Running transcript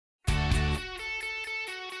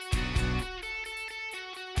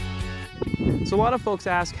So a lot of folks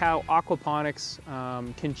ask how aquaponics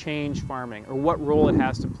can change farming, or what role it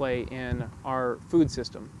has to play in our food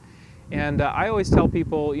system. And I always tell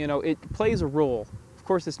people, you know, it plays a role. Of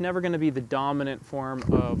course, it's never going to be the dominant form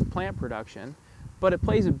of plant production, but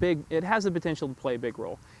it has the potential to play a big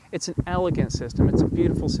role. It's an elegant system, it's a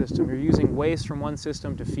beautiful system. You're using waste from one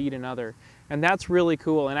system to feed another. And that's really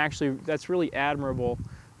cool, and actually that's really admirable.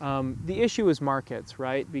 The issue is markets,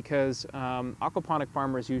 right? Because aquaponic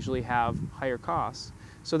farmers usually have higher costs,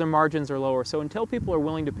 so their margins are lower. So until people are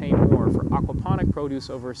willing to pay more for aquaponic produce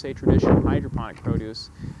over, say, traditional hydroponic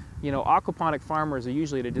produce, you know, aquaponic farmers are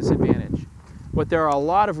usually at a disadvantage. But there are a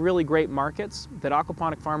lot of really great markets that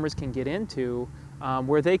aquaponic farmers can get into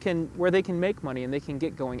where they can make money and they can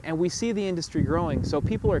get going. And we see the industry growing, so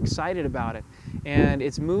people are excited about it. And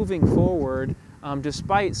it's moving forward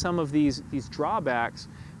despite some of these drawbacks,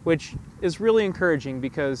 which is really encouraging,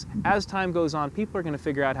 because as time goes on, people are going to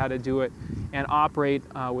figure out how to do it and operate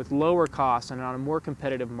with lower costs and on a more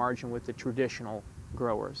competitive margin with the traditional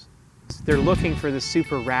growers. They're looking for the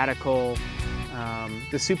super radical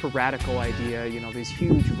idea, you know, these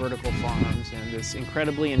huge vertical farms and this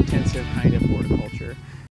incredibly intensive kind of horticulture.